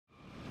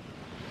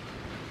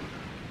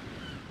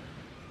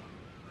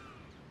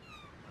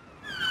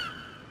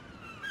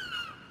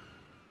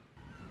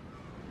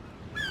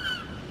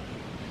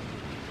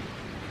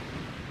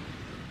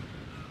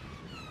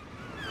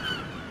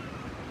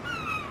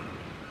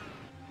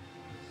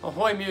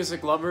Ahoy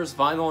music lovers,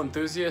 vinyl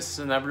enthusiasts,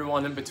 and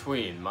everyone in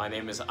between. My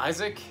name is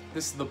Isaac,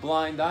 this is The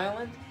Blind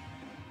Island,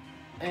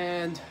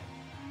 and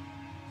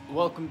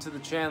welcome to the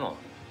channel.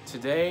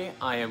 Today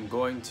I am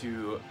going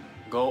to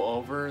go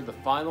over the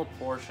final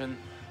portion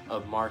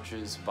of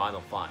March's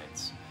vinyl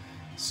finds.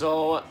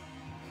 So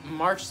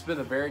March has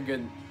been a very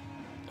good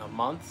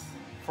month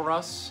for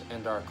us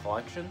and our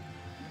collection.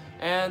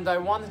 And I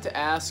wanted to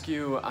ask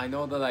you, I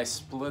know that I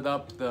split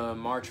up the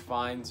March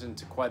finds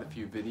into quite a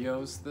few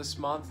videos this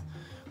month.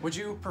 Would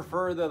you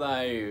prefer that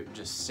I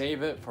just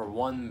save it for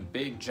one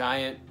big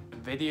giant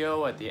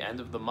video at the end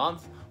of the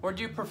month? Or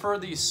do you prefer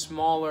these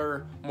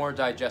smaller, more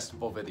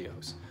digestible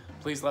videos?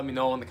 Please let me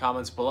know in the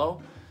comments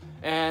below.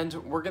 And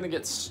we're gonna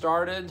get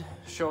started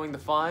showing the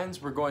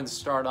finds. We're going to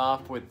start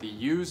off with the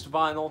used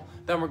vinyl,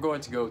 then we're going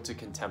to go to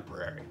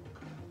contemporary.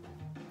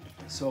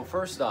 So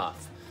first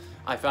off,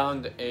 I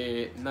found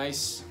a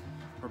nice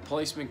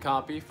replacement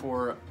copy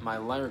for my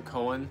Leonard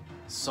Cohen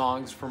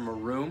Songs from a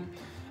Room.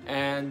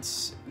 And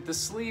the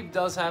sleeve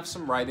does have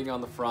some writing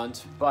on the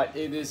front, but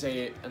it is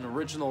an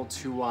original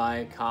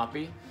 2i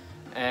copy,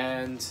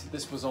 and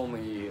this was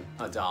only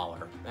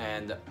 $1.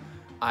 And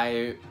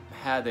I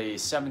had a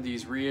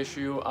 70s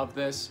reissue of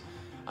this.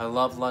 I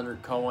love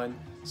Leonard Cohen,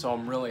 so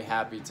I'm really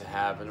happy to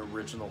have an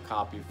original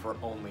copy for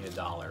only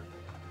 $1.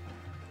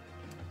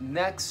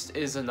 Next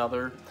is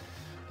another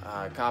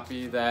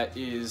copy that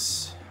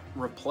is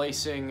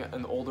replacing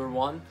an older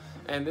one,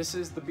 and this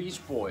is the Beach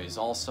Boys,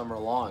 All Summer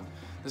Long.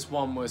 This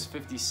one was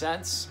 50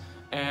 cents,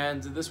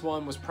 and this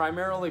one was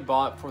primarily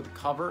bought for the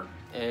cover.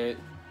 It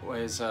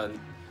was in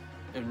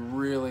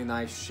really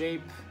nice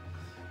shape,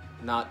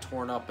 not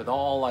torn up at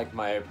all like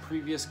my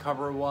previous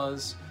cover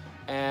was,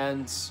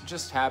 and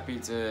just happy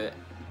to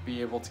be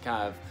able to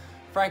kind of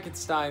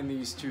Frankenstein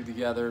these two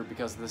together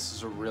because this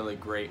is a really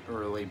great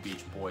early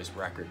Beach Boys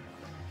record.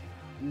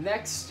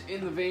 Next,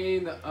 in the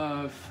vein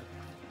of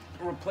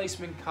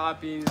replacement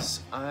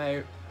copies,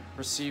 I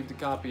received a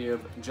copy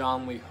of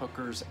John Lee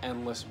Hooker's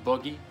Endless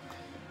Boogie.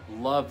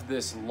 Love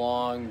this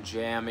long,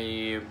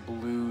 jammy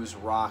blues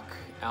rock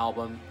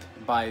album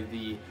by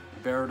the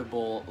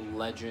veritable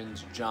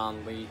legend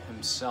John Lee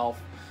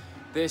himself.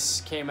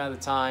 This came at a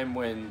time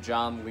when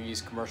John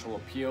Lee's commercial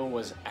appeal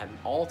was at an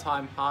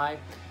all-time high.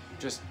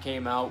 Just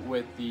came out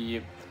with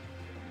the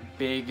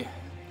big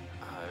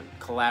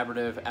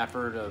collaborative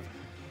effort of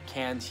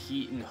Canned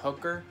Heat and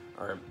Hooker,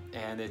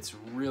 and it's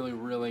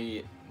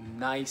really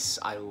nice.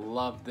 I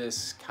love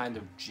this kind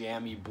of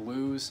jammy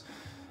blues.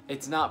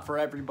 It's not for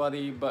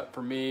everybody, but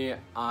for me,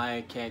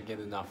 I can't get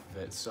enough of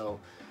it. So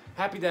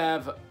happy to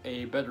have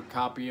a better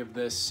copy of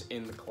this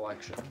in the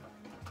collection.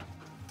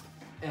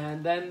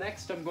 And then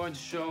next I'm going to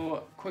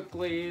show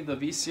quickly the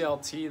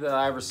VCLT that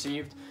I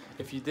received.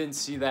 If you didn't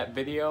see that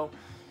video,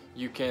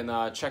 you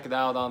can check it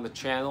out on the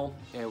channel.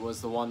 It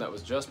was the one that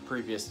was just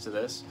previous to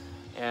this.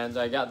 And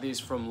I got these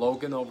from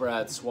Logan over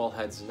at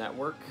Swellheads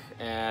Network,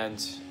 and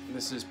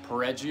this is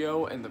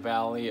Pereggio in the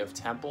Valley of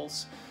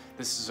Temples.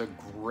 This is a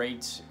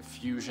great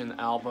fusion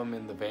album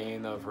in the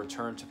vein of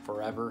Return to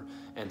Forever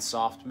and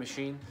Soft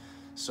Machine.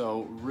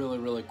 So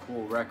really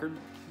cool record.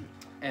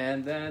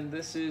 And then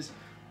this is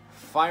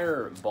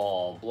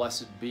Fireball,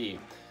 Blessed Be.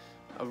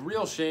 A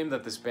real shame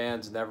that this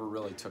band never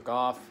really took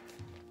off.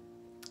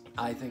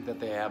 I think that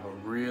they have a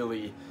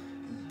really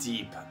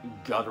deep,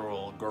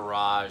 guttural,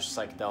 garage,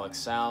 psychedelic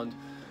sound.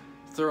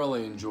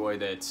 Thoroughly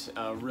enjoyed it.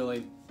 A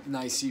really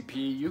nice EP.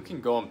 You can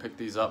go and pick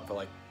these up for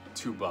like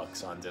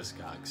 $2 on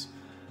Discogs.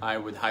 I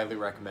would highly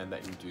recommend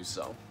that you do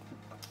so.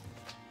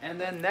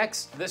 And then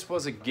next, this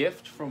was a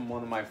gift from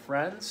one of my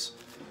friends,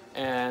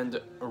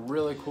 and a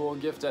really cool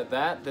gift at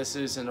that. This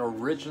is an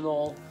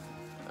original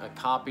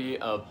copy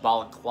of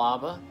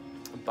Balaclava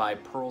by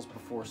Pearls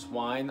Before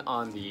Swine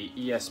on the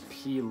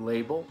ESP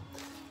label.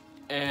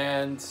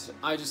 And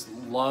I just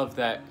love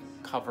that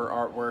cover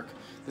artwork.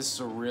 This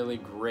is a really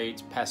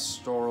great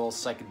pastoral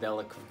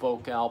psychedelic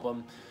folk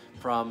album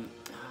from,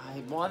 I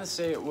want to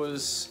say it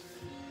was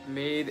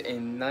made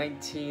in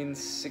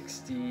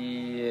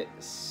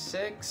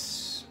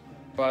 1966,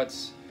 but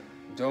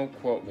don't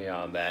quote me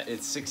on that.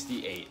 It's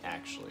 68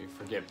 actually,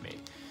 forgive me.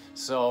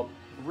 So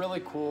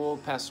really cool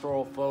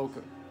pastoral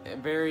folk,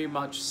 very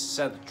much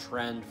set a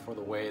trend for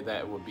the way that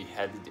it would be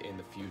headed in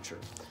the future.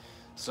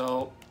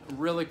 So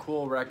really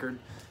cool record.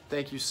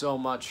 Thank you so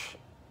much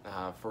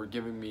for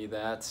giving me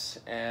that.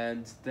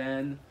 And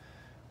then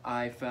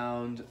I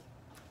found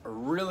a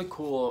really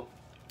cool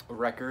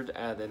record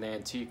at an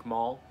antique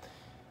mall.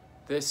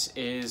 This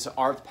is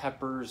Art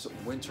Pepper's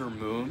Winter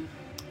Moon.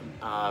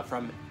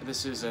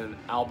 This is an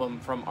album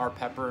from Art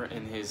Pepper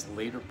in his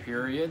later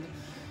period,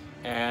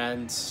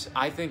 and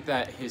I think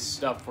that his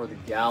stuff for the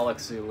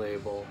Galaxy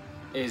label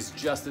is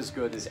just as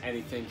good as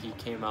anything he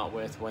came out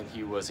with when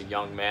he was a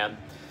young man.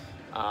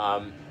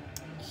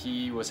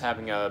 He was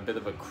having a bit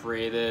of a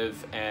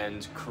creative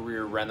and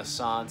career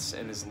renaissance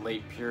in his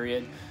late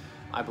period.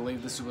 I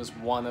believe this was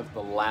one of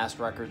the last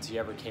records he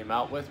ever came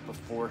out with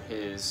before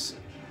his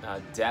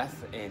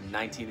death in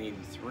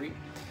 1983.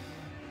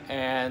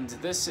 And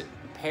this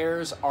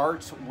pairs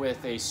art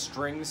with a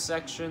string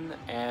section,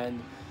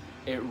 and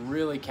it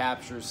really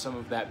captures some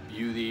of that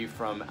beauty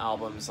from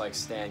albums like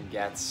Stan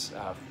Getz'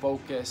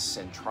 Focus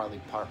and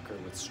Charlie Parker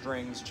with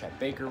strings, Chet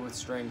Baker with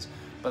strings,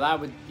 but I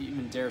would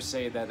even dare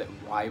say that it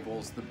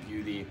rivals the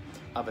beauty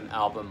of an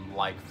album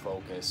like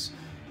Focus.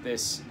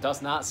 This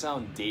does not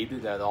sound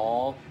dated at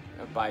all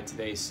by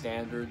today's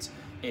standards.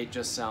 It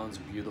just sounds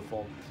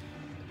beautiful.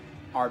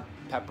 Art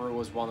Pepper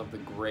was one of the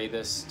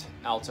greatest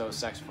alto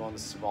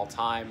saxophonists of all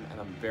time,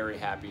 and I'm very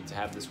happy to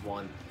have this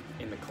one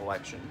in the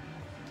collection.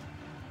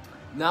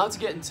 Now to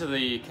get into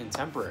the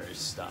contemporary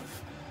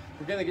stuff.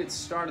 We're going to get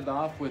started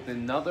off with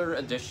another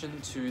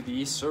addition to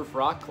the surf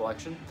rock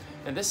collection,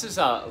 and this is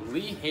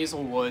Lee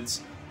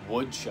Hazelwood's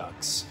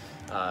Woodchucks,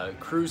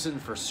 Cruisin'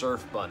 for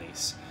Surf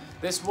Bunnies.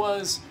 This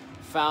was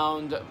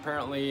found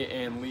apparently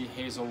in Lee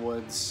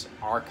Hazelwood's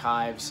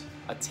archives,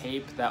 a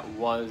tape that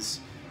was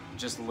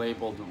just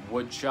labeled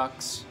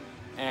Woodchucks,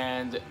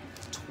 and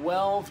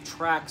 12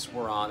 tracks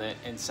were on it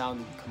and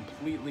sounded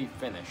completely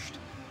finished.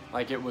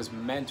 Like it was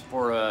meant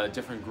for a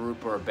different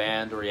group or a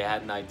band, or you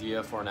had an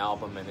idea for an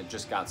album and it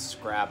just got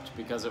scrapped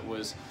because it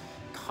was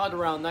cut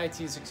around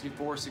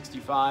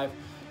 1964-65,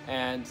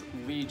 and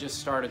Lee just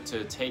started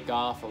to take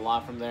off a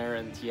lot from there,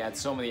 and he had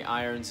so many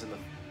irons in the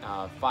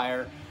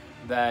fire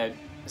that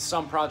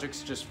some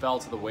projects just fell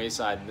to the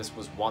wayside, and this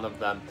was one of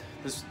them.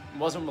 This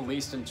wasn't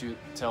released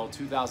until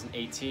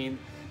 2018,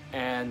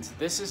 and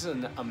this is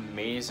an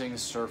amazing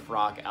surf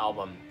rock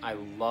album. I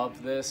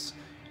love this.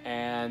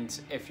 And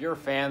if you're a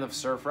fan of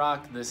surf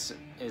rock, this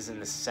is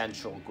an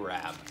essential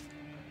grab.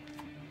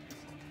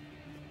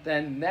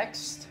 Then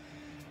next,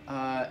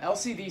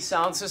 LCD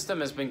Sound System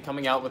has been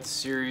coming out with a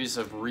series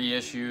of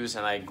reissues,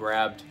 and I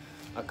grabbed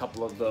a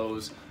couple of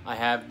those. I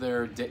have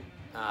their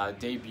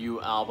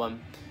debut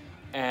album,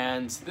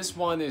 and this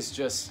one is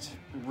just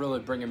really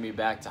bringing me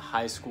back to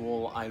high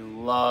school. I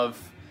love,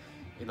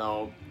 you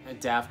know,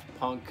 Daft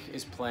Punk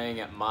is playing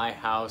at my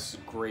house,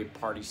 great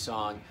party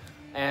song.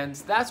 And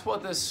that's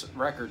what this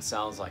record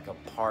sounds like, a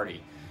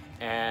party.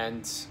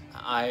 And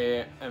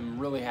I am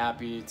really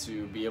happy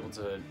to be able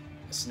to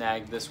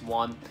snag this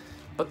one.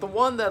 But the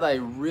one that I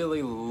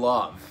really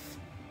love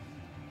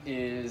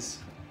is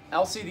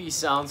LCD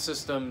Sound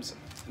System's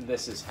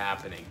This Is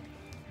Happening.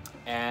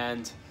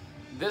 And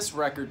this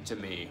record to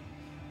me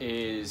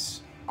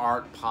is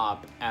art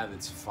pop at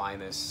its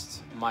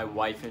finest. My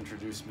wife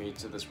introduced me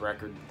to this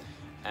record,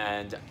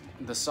 and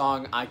the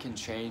song I Can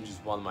Change is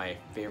one of my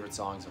favorite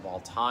songs of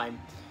all time.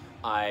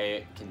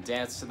 I can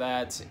dance to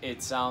that.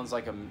 It sounds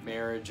like a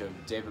marriage of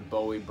David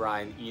Bowie,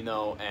 Brian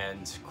Eno,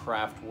 and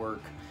Kraftwerk.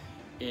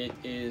 It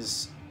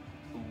is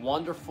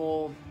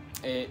wonderful.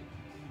 It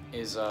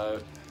is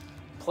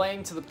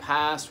playing to the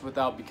past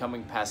without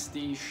becoming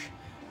pastiche,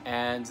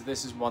 and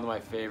this is one of my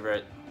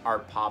favorite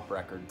art pop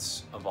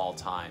records of all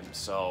time.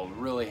 So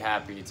really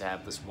happy to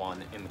have this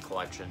one in the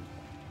collection.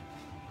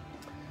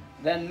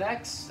 Then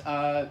next,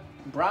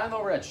 Brian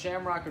over at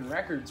Shamrock &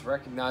 Records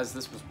recognized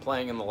this was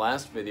playing in the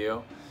last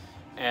video,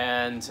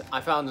 and I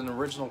found an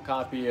original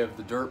copy of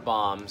the Dirt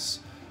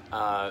Bombs,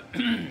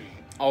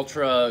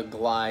 Ultra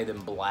Glide in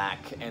Black,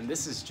 and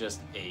this is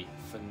just a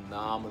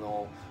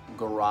phenomenal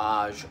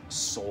garage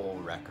soul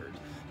record.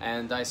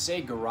 And I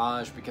say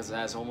garage because it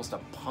has almost a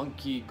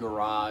punky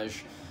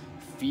garage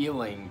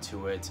feeling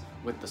to it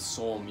with the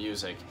soul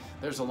music.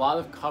 There's a lot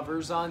of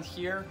covers on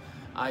here.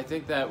 I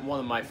think that one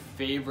of my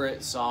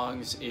favorite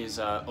songs is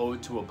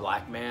Ode to a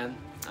Black Man,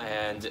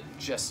 and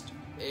just,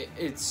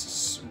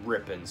 it's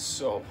ripping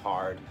so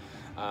hard.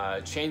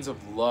 Chains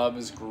of Love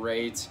is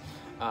great.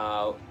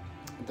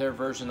 Their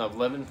version of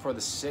Living for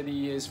the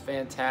City is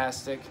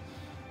fantastic.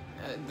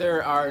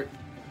 There are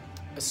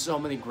so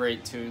many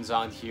great tunes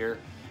on here,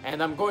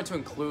 and I'm going to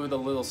include a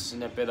little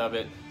snippet of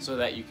it so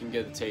that you can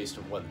get a taste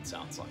of what it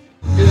sounds like.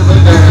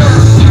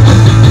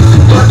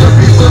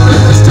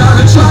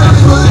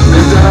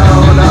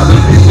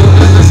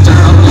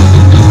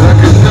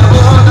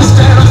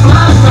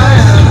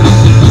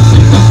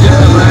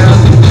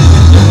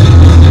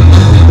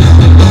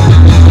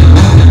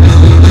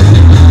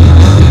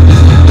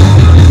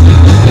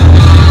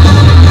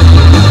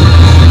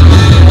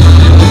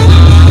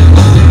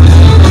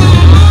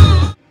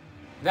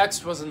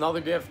 Next was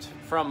another gift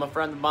from a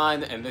friend of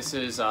mine, and this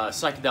is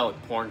Psychedelic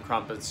Porn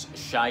Crumpets'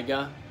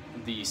 Shiga,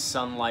 the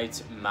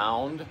Sunlight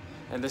Mound,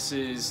 and this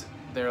is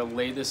their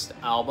latest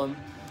album.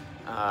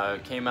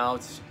 Came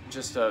out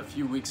just a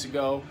few weeks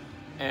ago,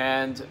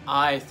 and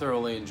I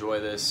thoroughly enjoy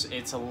this.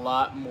 It's a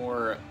lot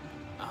more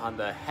on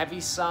the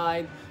heavy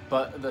side,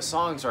 but the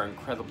songs are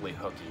incredibly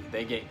hooky.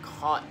 They get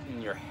caught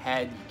in your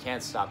head, you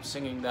can't stop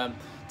singing them.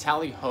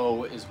 Tally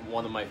Ho is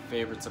one of my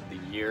favorites of the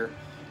year,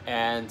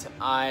 and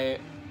I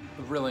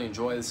really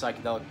enjoy the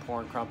Psychedelic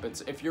Porn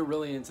Crumpets. If you're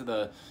really into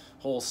the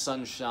whole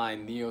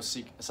sunshine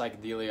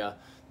neo-psychedelia,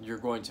 you're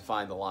going to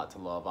find a lot to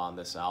love on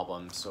this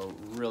album, so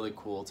really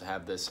cool to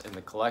have this in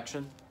the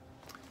collection.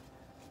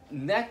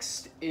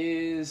 Next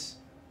is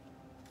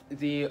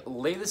the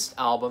latest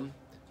album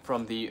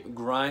from the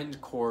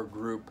grindcore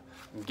group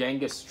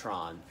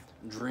Gengistron,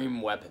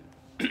 Dream Weapon.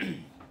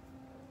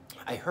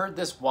 I heard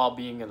this while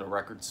being in a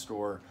record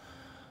store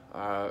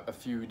a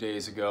few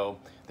days ago.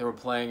 They were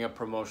playing a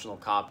promotional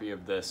copy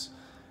of this,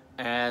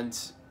 and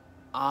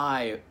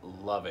I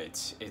love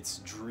it. It's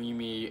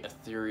dreamy,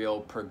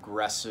 ethereal,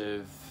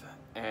 progressive,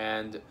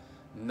 and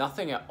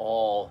nothing at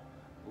all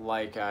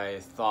like I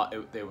thought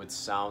they would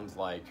sound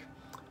like.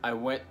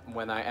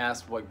 When I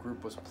asked what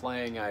group was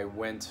playing, I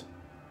went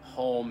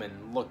home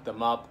and looked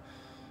them up,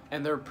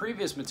 and their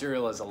previous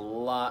material is a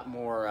lot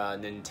more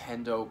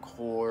Nintendo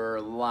core,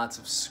 lots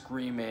of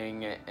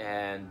screaming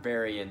and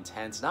very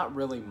intense. Not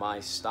really my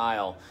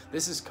style.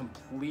 This is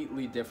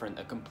completely different,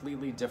 a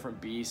completely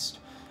different beast,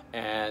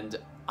 and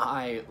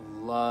I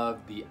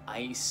love the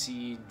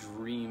icy,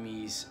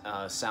 dreamy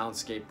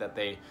soundscape that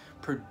they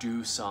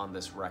produce on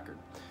this record.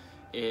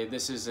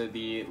 This is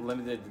the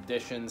limited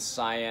edition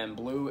Cyan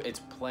Blue. It's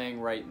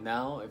playing right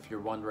now, if you're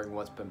wondering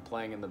what's been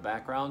playing in the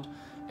background.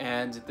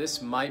 And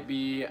this might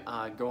be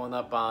going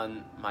up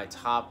on my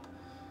top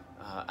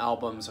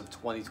albums of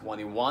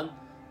 2021.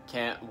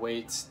 Can't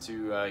wait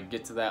to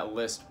get to that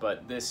list,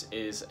 but this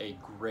is a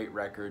great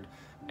record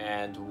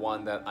and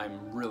one that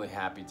I'm really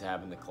happy to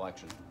have in the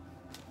collection.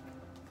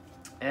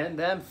 And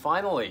then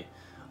finally,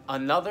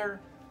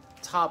 another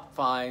top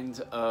find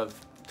of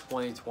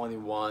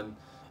 2021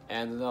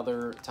 and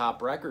another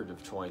top record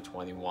of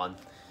 2021.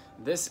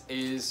 This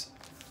is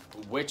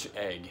Witch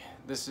Egg.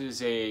 This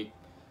is a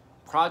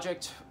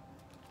project,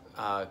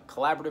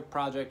 collaborative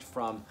project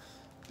from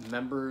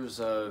members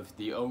of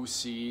the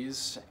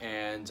OCs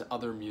and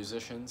other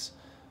musicians,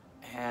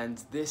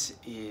 and this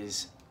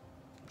is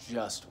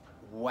just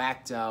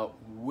whacked out,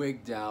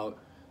 wigged out,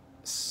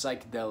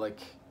 psychedelic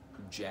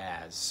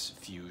jazz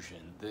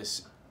fusion.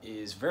 This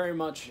is very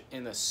much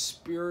in a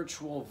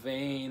spiritual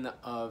vein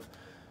of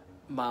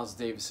Miles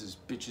Davis's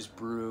Bitches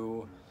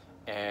Brew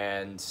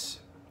and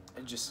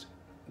just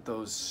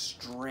those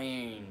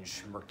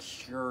strange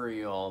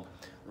mercurial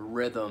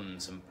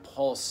rhythms and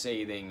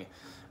pulsating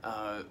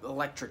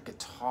electric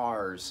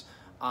guitars.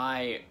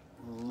 I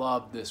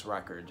love this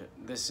record.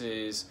 This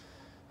is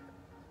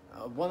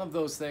one of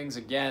those things,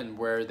 again,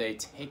 where they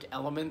take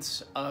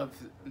elements of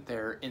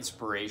their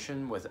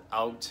inspiration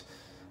without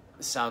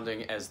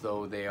sounding as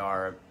though they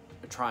are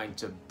trying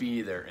to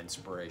be their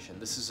inspiration.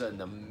 This is an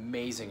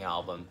amazing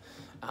album.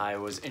 I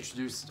was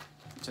introduced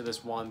to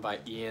this one by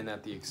Ian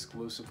at the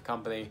Exclusive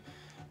Company,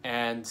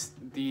 and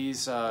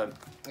these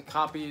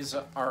copies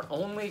are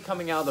only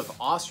coming out of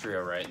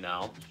Austria right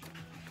now,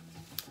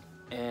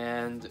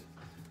 and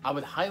I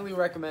would highly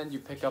recommend you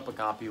pick up a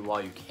copy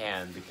while you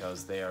can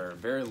because they are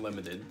very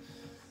limited.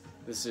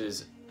 This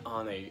is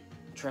on a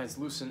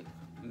translucent,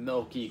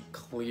 milky,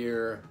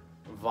 clear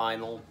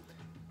vinyl,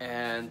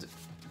 and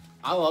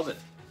I love it.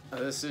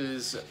 This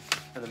is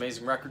an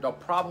amazing record. I'll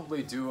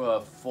probably do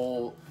a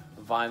full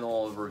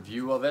vinyl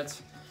review of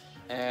it,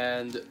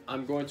 and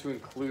I'm going to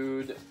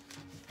include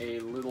a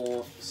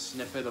little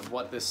snippet of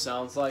what this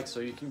sounds like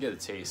so you can get a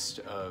taste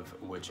of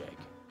Witch Egg.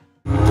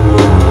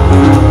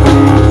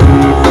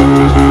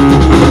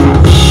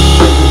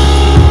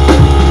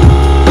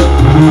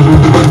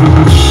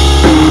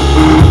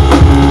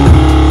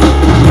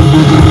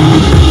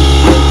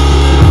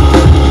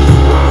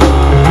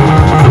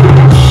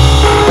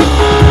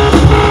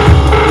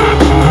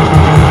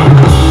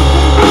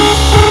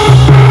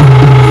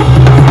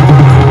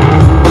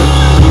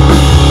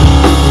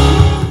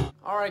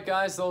 Alright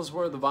guys, those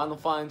were the vinyl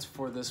finds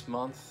for this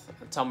month.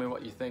 Tell me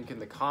what you think in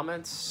the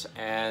comments,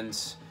 and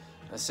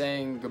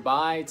saying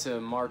goodbye to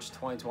March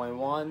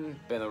 2021.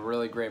 Been a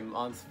really great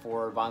month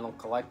for vinyl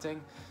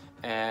collecting,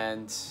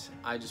 and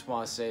I just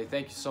want to say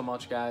thank you so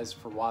much guys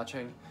for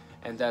watching,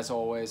 and as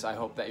always I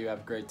hope that you have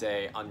a great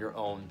day on your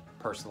own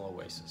personal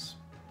oasis.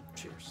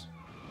 Cheers.